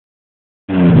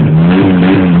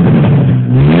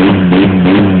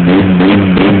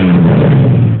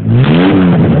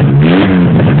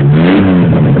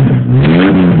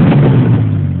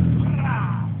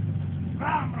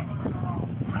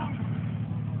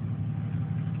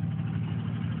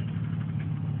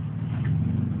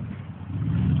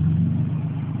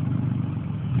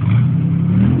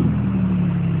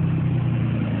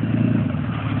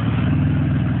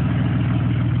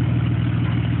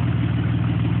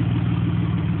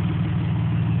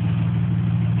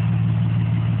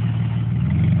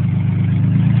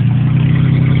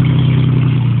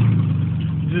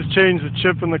changed the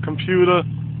chip in the computer.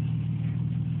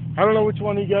 I don't know which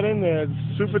one he got in there.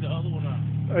 Super. The other one out.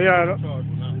 Yeah.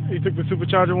 He took the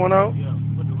supercharger one out? Yeah,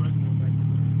 put the regular one back in.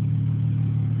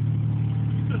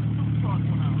 Took the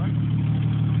supercharger one out, right?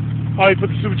 Oh, he put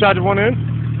the supercharger one in?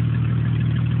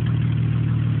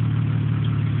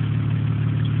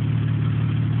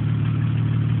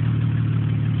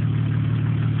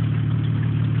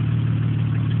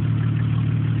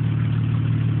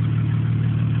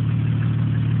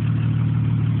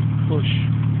 Push.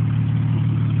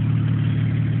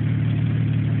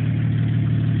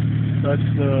 That's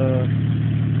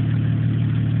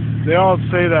they all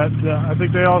say that, I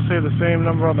think they all say the same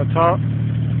number on the top.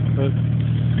 It's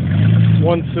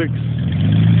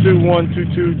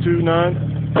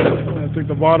 16212229. I think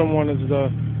the bottom one is the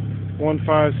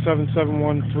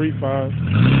 1577135.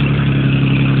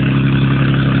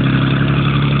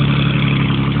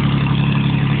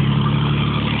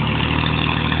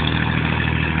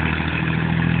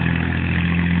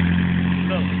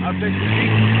 I think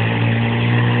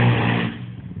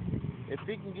if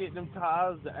he can get them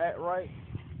tires to act right,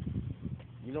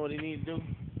 you know what he need to do?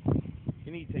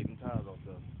 He need to take them tires off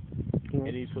them. And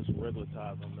he needs to put some regular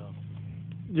tires on them.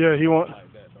 Yeah, he wants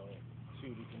like that, dog. See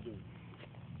what he can do.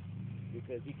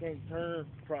 Because he can't turn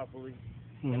properly.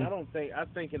 Mm-hmm. And I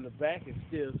think in the back it's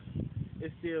still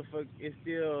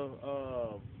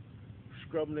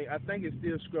scrubbing. I think it's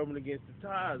still scrubbing against the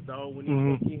tires, dog.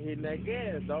 When he keep hitting that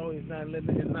gas, dog, it's not letting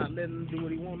him do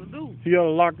what he want to do. You gotta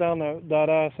lock down that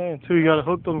ass end too. You gotta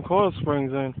hook them coil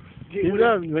springs in. You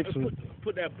gotta make some.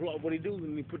 Put that block. What he do is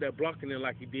he put that block in there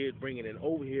like he did, bringing it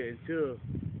over here until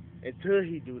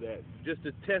he do that, just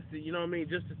to test it. You know what I mean?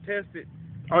 Just to test it.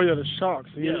 Oh yeah, the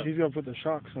shocks. Yeah. He's gotta put the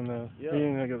shocks in there. Yeah. He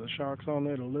ain't gonna get the shocks on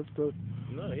there to lift the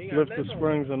the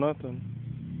springs or nothing.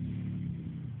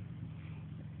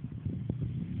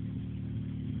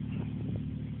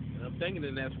 I'm thinking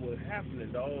that that's what's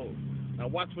happening, dog. Now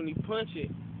watch when he punch it,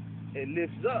 it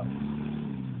lifts up.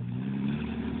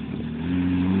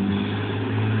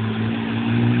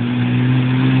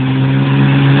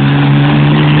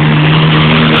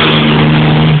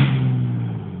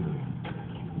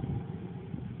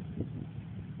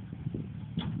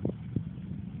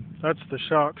 That's the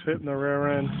shocks hitting the rear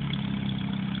end.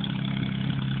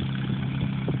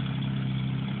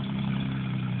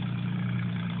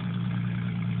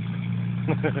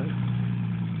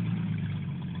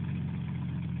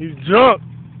 He's drunk.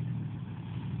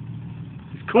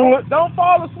 He's cooling. Don't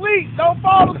fall asleep. Don't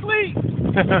fall asleep.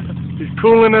 He's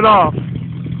cooling it off,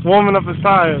 warming up his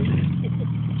tires.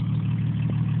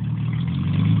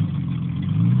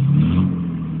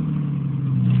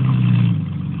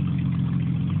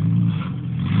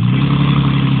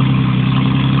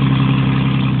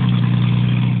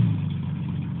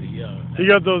 You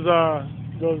got those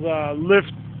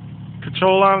lift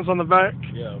control arms on the back?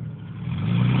 Yeah.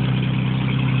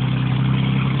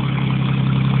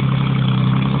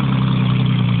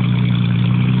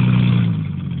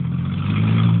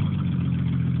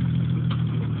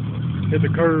 Hit the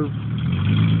curve.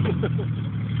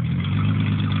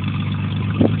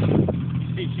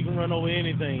 She can run over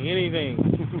anything.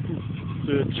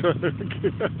 The truck.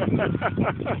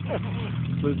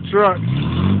 The truck.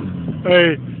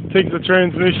 Hey, takes the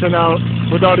transmission out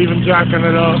without even jacking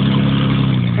it up.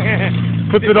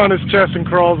 Puts it on his chest and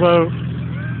crawls out.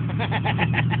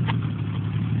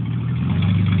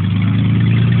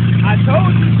 I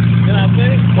told you. Did I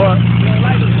say? What? You don't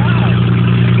like the tires.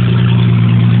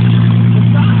 The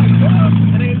tires, bro.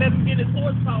 And they let him get his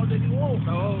horsepower that he wants,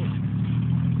 dog.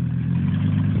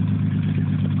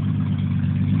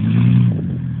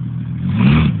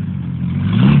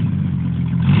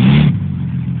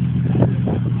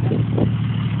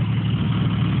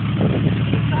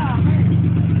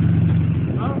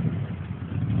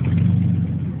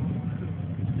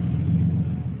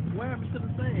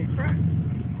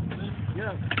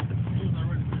 Yeah.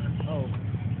 Oh.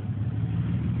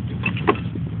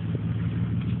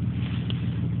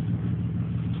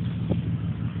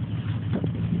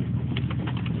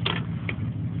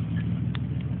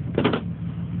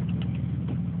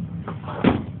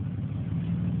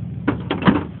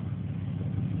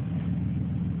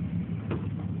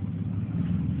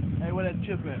 Hey, where that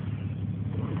chip at?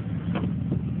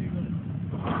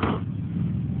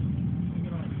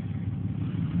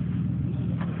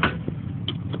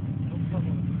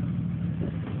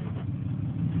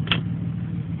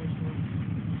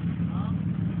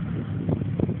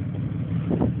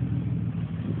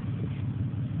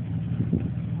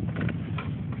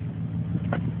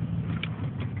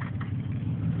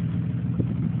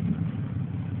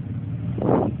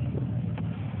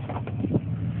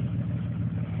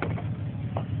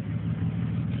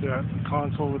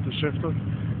 console with the shifter.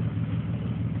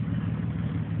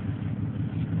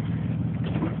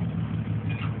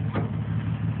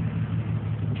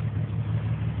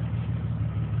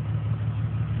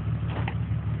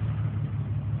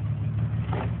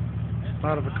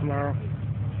 Out of a Camaro.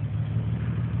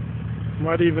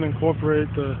 Might even incorporate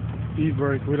the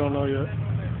e-brake, we don't know yet.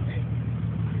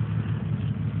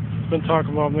 Been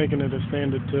talking about making it a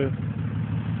standard too.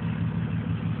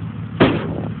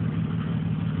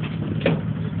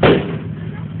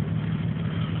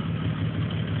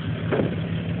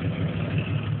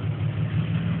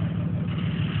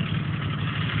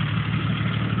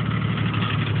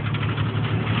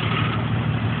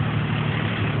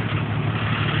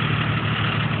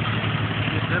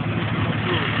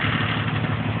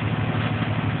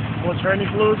 More training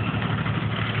fluid?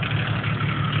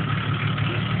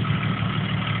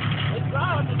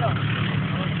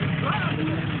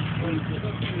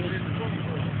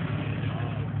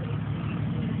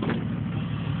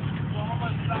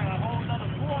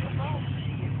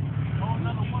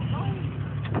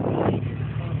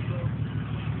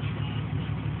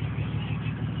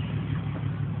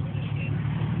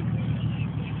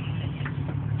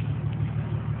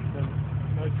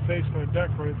 Nice space for a deck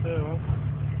right there, huh?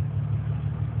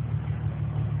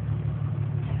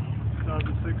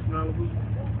 2006 Malibu.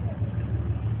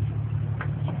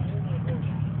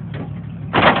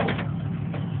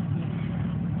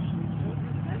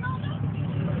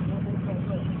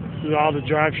 Through all the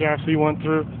drive shafts he went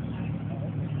through.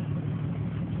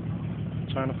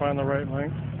 Trying to find the right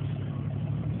length.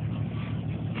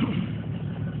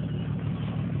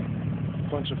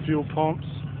 Bunch of fuel pumps.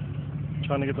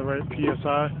 Trying to get the right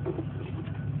PSI.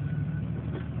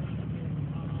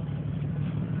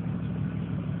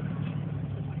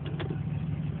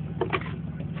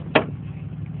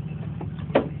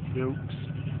 Yokes.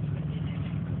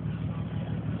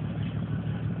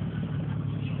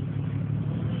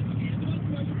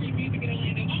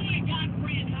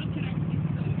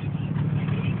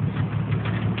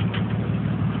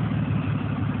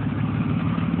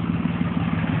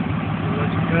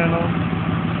 Electric panel.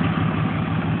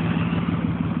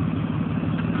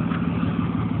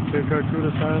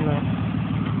 Cabana sign up.